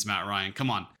existence, Matt Ryan. Come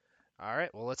on. All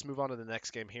right, well, let's move on to the next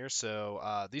game here.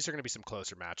 So these are going to be some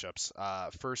closer matchups.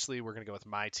 Firstly, we're going to go with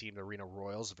my team, the Reno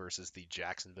Royals, versus the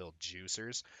Jacksonville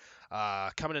Juicers.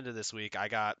 Coming into this week, I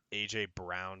got A.J.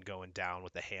 Brown going down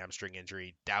with a hamstring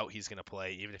injury. Doubt he's going to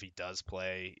play. Even if he does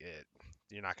play,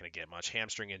 you're not going to get much.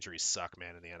 Hamstring injuries suck,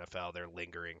 man, in the NFL. They're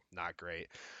lingering, not great.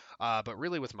 But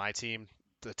really, with my team,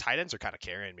 the tight ends are kind of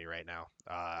carrying me right now.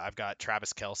 I've got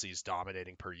Travis Kelce's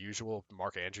dominating per usual.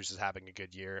 Mark Andrews is having a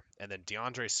good year. And then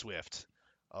DeAndre Swift.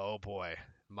 Oh, boy.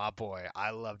 My boy.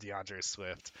 I love DeAndre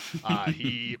Swift.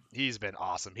 He's been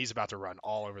awesome. He's about to run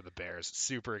all over the Bears.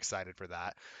 Super excited for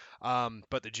that.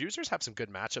 But the Juicers have some good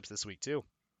matchups this week, too.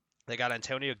 They got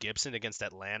Antonio Gibson against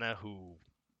Atlanta, who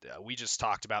we just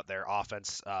talked about their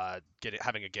offense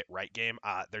having a get right game.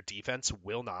 Their defense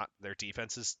will not. Their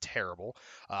defense is terrible.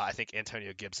 I think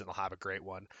Antonio Gibson will have a great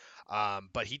one.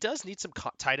 But he does need some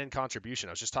tight end contribution.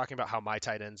 I was just talking about how my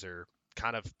tight ends are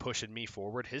kind of pushing me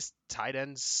forward. His tight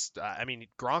ends,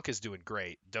 Gronk is doing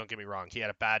great. Don't get me wrong. He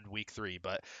had a bad week 3,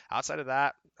 but outside of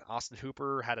that, Austin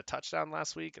Hooper had a touchdown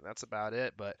last week, and that's about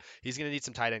it. But he's going to need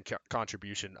some tight end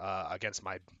contribution against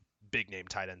my big name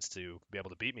tight ends to be able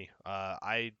to beat me.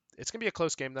 It's gonna be a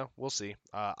close game though. We'll see.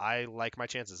 I like my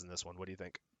chances in this one. What do you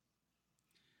think?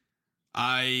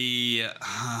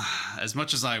 As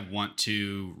much as I want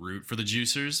to root for the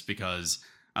Juicers because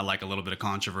I like a little bit of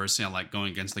controversy, I like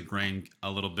going against the grain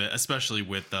a little bit, especially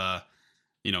with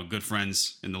good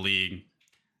friends in the league.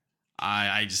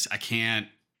 I can't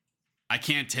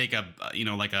take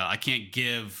I can't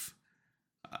give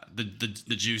the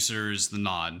Juicers the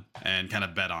nod and kind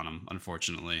of bet on them.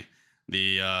 Unfortunately,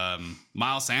 the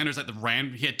Miles Sanders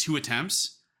he had 2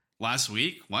 attempts last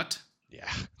week. What? Yeah,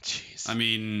 jeez. I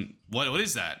mean, what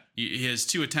is that? He has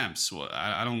 2 attempts. Well,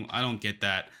 I don't get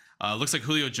that. Looks like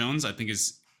Julio Jones. I think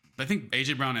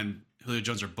AJ Brown and Julio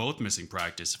Jones are both missing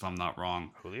practice, if I'm not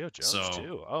wrong. Julio Jones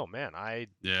too. Oh man,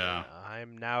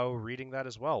 I'm now reading that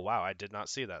as well. Wow, I did not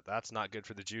see that. That's not good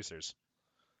for the Juicers.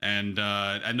 And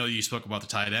I know you spoke about the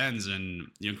tight ends,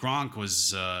 and Gronk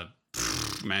was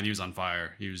man, he was on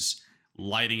fire. He was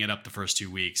lighting it up the first 2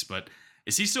 weeks. But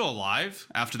is he still alive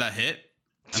after that hit?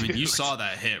 I mean, you saw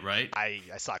that hit, right? I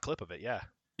saw a clip of it, yeah.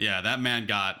 Yeah, that man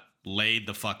got laid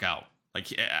the fuck out. Like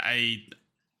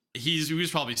he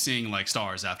was probably seeing like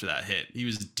stars after that hit.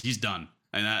 He's done,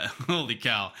 and that holy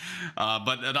cow.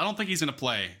 But I don't think he's gonna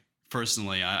play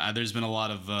personally. There's been a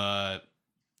lot of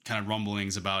kind of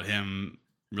rumblings about him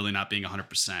really not being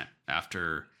 100%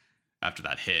 after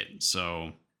that hit.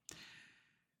 So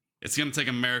it's gonna take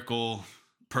a miracle.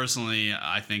 Personally,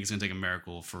 I think it's gonna take a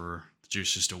miracle for the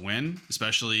Juicers to win,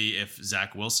 especially if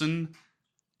Zach Wilson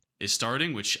is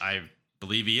starting, which I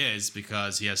believe he is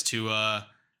because he has Tua,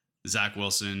 Zach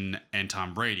Wilson, and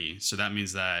Tom Brady. So that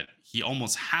means that he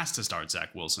almost has to start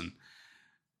Zach Wilson.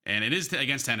 And it is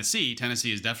against Tennessee.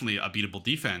 Tennessee is definitely a beatable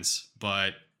defense,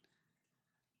 but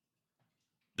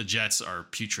the Jets are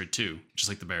putrid too, just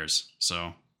like the Bears.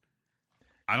 So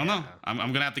I don't know. Yeah. I'm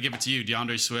gonna have to give it to you,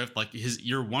 DeAndre Swift. Like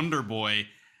your Wonder Boy.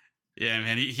 Yeah,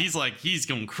 man. He's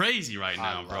going crazy right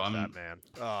now, bro. I love that man.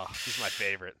 Oh, he's my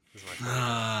favorite.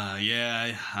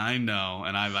 Yeah, I know.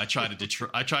 And I tried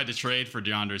to trade for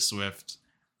DeAndre Swift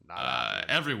Not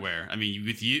everywhere. I mean,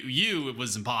 with you it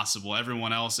was impossible.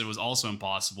 Everyone else it was also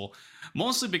impossible.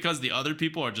 Mostly because the other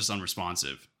people are just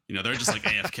unresponsive. They're just like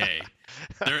AFK.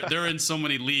 They're in so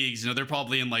many leagues. They're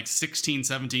probably in like 16,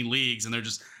 17 leagues, and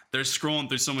they're scrolling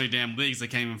through so many damn leagues they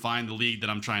can't even find the league that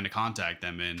I'm trying to contact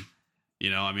them in.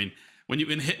 I mean, when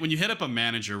you hit up a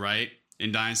manager, right,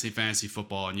 in Dynasty Fantasy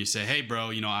Football, and you say, "Hey,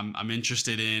 bro, I'm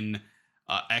interested in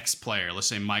X player. Let's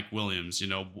say Mike Williams.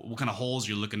 What kind of holes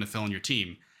you're looking to fill in your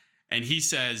team?" And he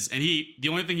says, the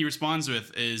only thing he responds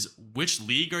with is, "Which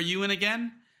league are you in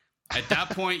again?" At that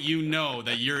point,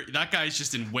 that guy's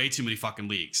just in way too many fucking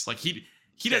leagues. Like he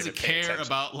doesn't care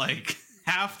about like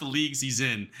half the leagues he's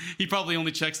in. He probably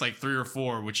only checks like 3 or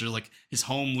 4, which are like his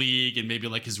home league and maybe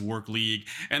like his work league,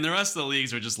 and the rest of the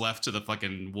leagues are just left to the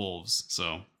fucking wolves.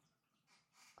 So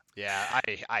Yeah,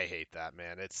 I hate that,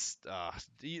 man. It's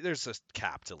there's a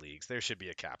cap to leagues. There should be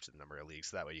a cap to the number of leagues.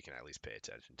 So that way you can at least pay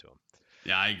attention to them.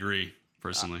 yeah, I agree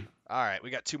personally. All right,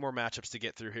 we got 2 more matchups to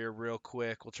get through here real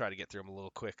quick. We'll try to get through them a little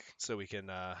quick so we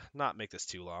can not make this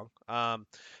too long.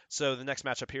 So the next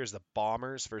matchup here is the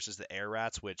Bombers versus the Air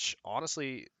Rats, which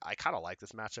honestly, I kind of like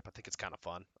this matchup. I think it's kind of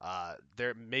fun.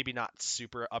 They're maybe not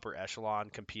super upper echelon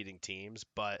competing teams,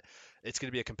 but it's going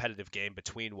to be a competitive game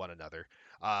between one another.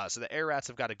 So the Air Rats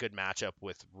have got a good matchup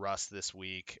with Russ this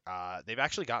week. They've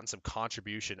actually gotten some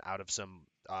contribution out of some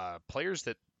players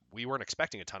that we weren't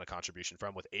expecting a ton of contribution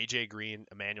from, with AJ Green,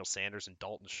 Emmanuel Sanders, and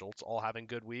Dalton Schultz all having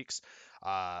good weeks.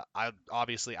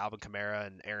 Obviously Alvin Kamara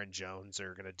and Aaron Jones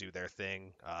are going to do their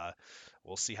thing.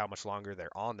 We'll see how much longer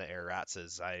they're on the Air Rats,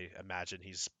 as I imagine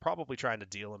he's probably trying to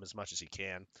deal them as much as he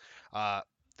can.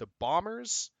 The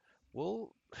Bombers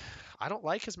will. I don't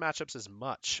like his matchups as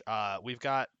much. We've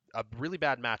got a really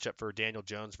bad matchup for Daniel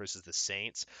Jones versus the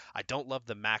Saints. I don't love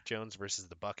the Mac Jones versus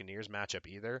the Buccaneers matchup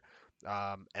either.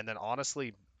 And then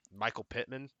honestly, Michael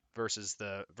Pittman versus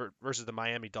the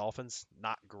Miami Dolphins,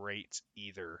 not great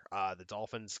either. The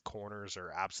Dolphins corners are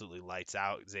absolutely lights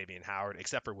out. Xavier Howard,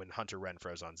 except for when Hunter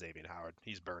Renfro's on Xavier Howard,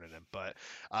 he's burning him. But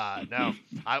no,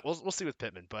 we'll see with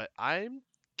Pittman. But I'm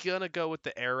gonna go with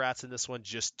the Air Rats in this one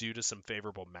just due to some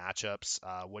favorable matchups.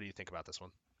 What do you think about this one?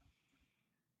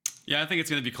 Yeah, I think it's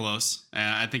going to be close,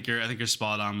 and I think you're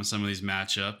spot on with some of these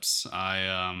matchups.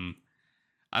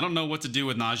 I don't know what to do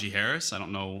with Najee Harris. I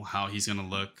don't know how he's going to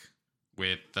look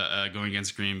with going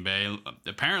against Green Bay.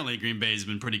 Apparently, Green Bay has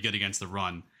been pretty good against the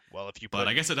run, Well, if you but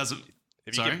I guess it doesn't.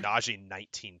 if you Sorry. give Najee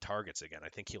 19 targets again, I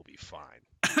think he'll be fine.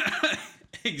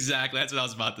 Exactly, that's what I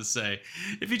was about to say.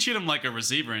 If you treat him like a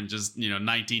receiver and just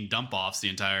 19 dump offs the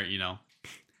entire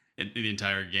in the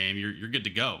entire game, you're good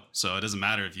to go. So it doesn't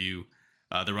matter if you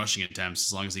the rushing attempts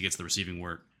as long as he gets the receiving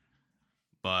work.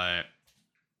 But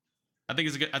I think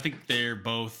it's good. I think they're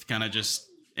both kind of just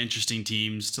interesting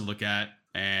teams to look at,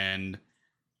 and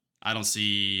I don't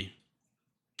see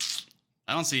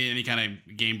any kind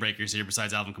of game breakers here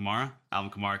besides Alvin Kamara.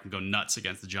 Alvin Kamara can go nuts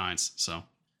against the Giants. So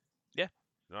Yeah,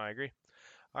 no, I agree.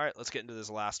 All right, let's get into this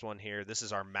last one here. This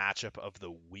is our matchup of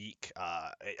the week.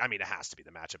 I mean, it has to be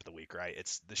the matchup of the week, right?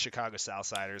 It's the Chicago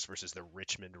Southsiders versus the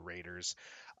Richmond Raiders.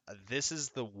 This is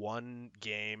the one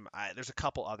game. There's a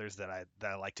couple others that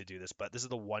I like to do this, but this is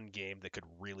the one game that could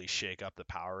really shake up the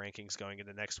power rankings going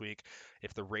into next week.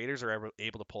 If the Raiders are ever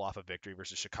able to pull off a victory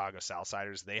versus Chicago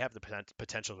Southsiders, they have the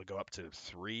potential to go up to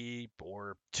 3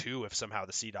 or 2 if somehow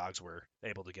the Sea Dogs were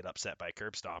able to get upset by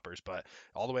curb stompers. But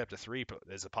all the way up to 3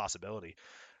 is a possibility.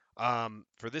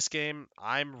 For this game,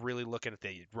 I'm really looking at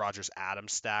the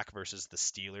Rodgers-Adams stack versus the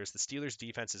Steelers. The Steelers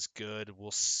defense is good.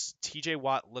 TJ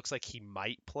Watt looks like he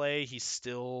might play. He's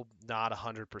still not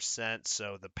 100%,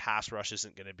 so the pass rush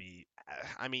isn't going to be.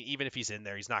 I mean, even if he's in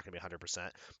there, he's not going to be 100%.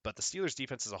 But the Steelers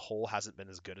defense as a whole hasn't been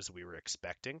as good as we were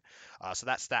expecting. So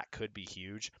that stack could be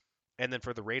huge. And then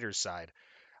for the Raiders side,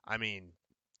 I mean,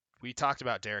 we talked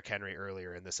about Derrick Henry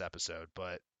earlier in this episode,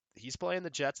 but he's playing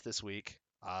the Jets this week.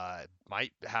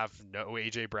 Might have no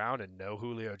AJ Brown and no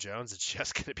Julio Jones. It's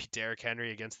just going to be Derrick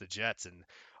Henry against the Jets, and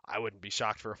I wouldn't be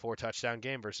shocked for a 4 touchdown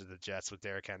game versus the Jets with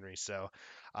Derrick Henry. So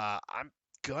I'm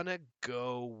gonna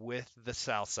go with the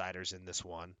Southsiders in this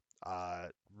one. Uh,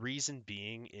 Reason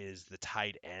being is the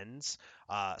tight ends.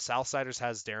 Southsiders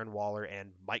has Darren Waller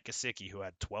and Mike Gesicki, who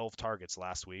had 12 targets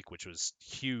last week, which was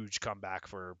huge comeback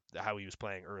for how he was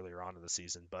playing earlier on in the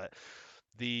season. But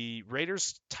the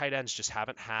Raiders tight ends just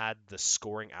haven't had the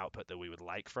scoring output that we would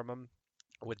like from them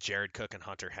with Jared Cook and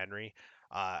Hunter Henry.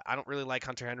 I don't really like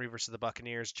Hunter Henry versus the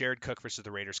Buccaneers. Jared Cook versus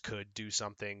the Raiders could do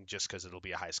something just because it'll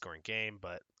be a high scoring game,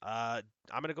 but I'm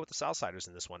going to go with the Southsiders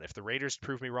in this one. If the Raiders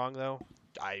prove me wrong, though,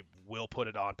 I will put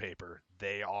it on paper.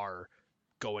 They are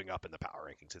going up in the power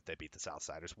rankings if they beat the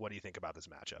Southsiders. What do you think about this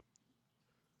matchup?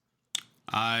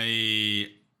 I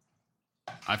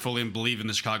I fully believe in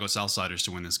the Chicago Southsiders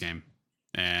to win this game,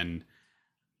 and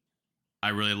I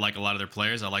really like a lot of their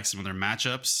players. I like some of their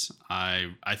matchups.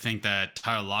 I think that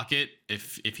Tyler Lockett,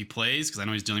 if he plays, because I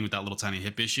know he's dealing with that little tiny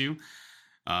hip issue,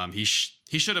 he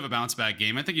should have a bounce back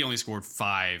game. I think he only scored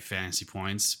 5 fantasy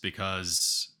points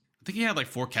because I think he had like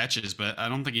 4 catches, but I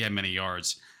don't think he had many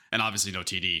yards, and obviously no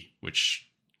TD, which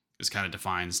is kind of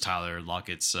defines Tyler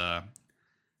Lockett's kind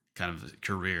of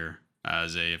career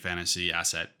as a fantasy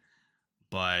asset.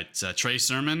 But Trey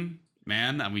Sermon,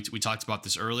 man, we talked about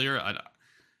this earlier.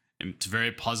 It's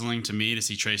very puzzling to me to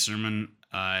see Trey Sermon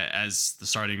as the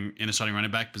starting running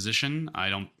back position. I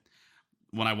don't.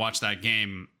 When I watched that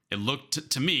game, it looked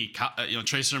to me,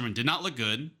 Trey Sermon did not look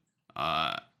good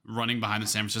running behind the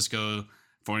San Francisco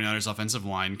 49ers offensive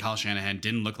line. Kyle Shanahan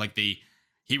didn't look like he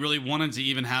really wanted to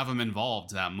even have him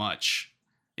involved that much.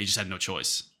 He just had no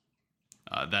choice.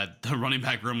 That the running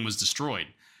back room was destroyed.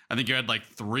 I think you had like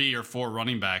 3 or 4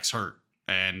 running backs hurt,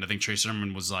 and I think Trey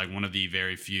Sermon was like one of the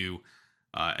very few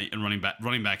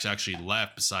running backs actually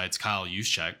left besides Kyle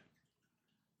Juszczyk.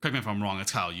 Correct me if I'm wrong.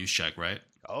 That's Kyle Juszczyk, right?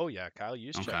 Oh yeah, Kyle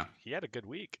Juszczyk. Okay. He had a good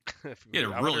week. He had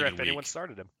a I really wonder good if anyone week.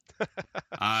 started him.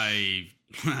 I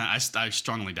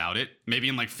strongly doubt it. Maybe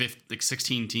in like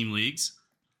 16 team leagues,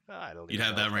 I don't you'd even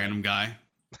have know that if random guy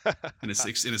in a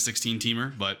 16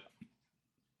 teamer. But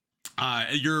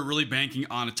you're really banking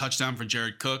on a touchdown for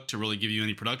Jared Cook to really give you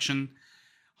any production.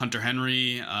 Hunter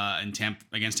Henry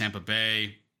against Tampa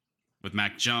Bay with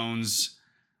Mac Jones.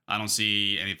 I don't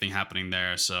see anything happening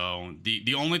there. So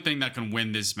the only thing that can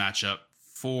win this matchup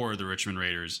for the Richmond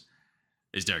Raiders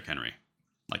is Derrick Henry.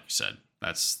 Like you said,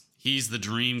 he's the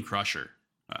dream crusher,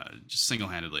 just single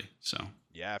handedly. So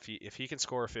Yeah, if he can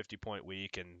score a 50-point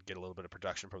week and get a little bit of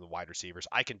production from the wide receivers,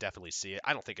 I can definitely see it.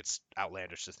 I don't think it's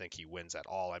outlandish to think he wins at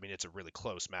all. I mean, it's a really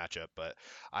close matchup, but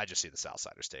I just see the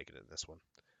Southsiders taking it in this one.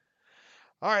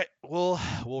 All right, we'll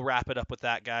wrap it up with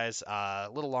that, guys. A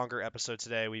little longer episode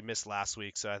today. We missed last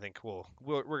week, so I think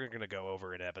we're going to go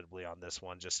over inevitably on this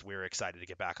one. Just we're excited to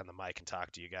get back on the mic and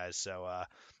talk to you guys. So,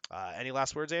 any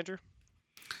last words, Andrew?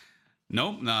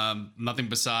 nope, nothing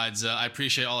besides I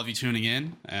appreciate all of you tuning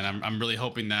in, and I'm really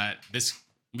hoping that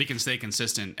we can stay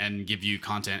consistent and give you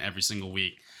content every single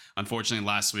week. Unfortunately,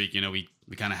 last week,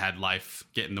 we kind of had life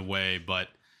get in the way, but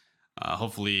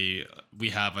hopefully we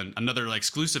have another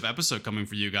exclusive episode coming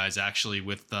for you guys actually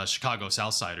with Chicago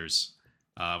Southsiders.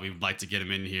 We would like to get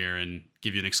him in here and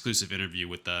give you an exclusive interview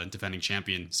with the defending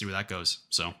champion, see where that goes.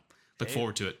 So look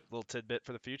forward to it. Little tidbit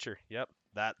for the future. Yep.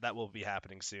 That will be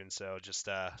happening soon, so just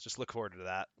look forward to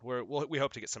that. We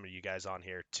hope to get some of you guys on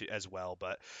here too as well,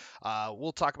 but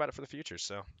we'll talk about it for the future.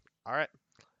 So, all right,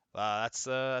 that's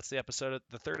the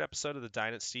third episode of the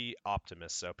Dynasty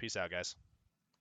Optimist. So, peace out, guys.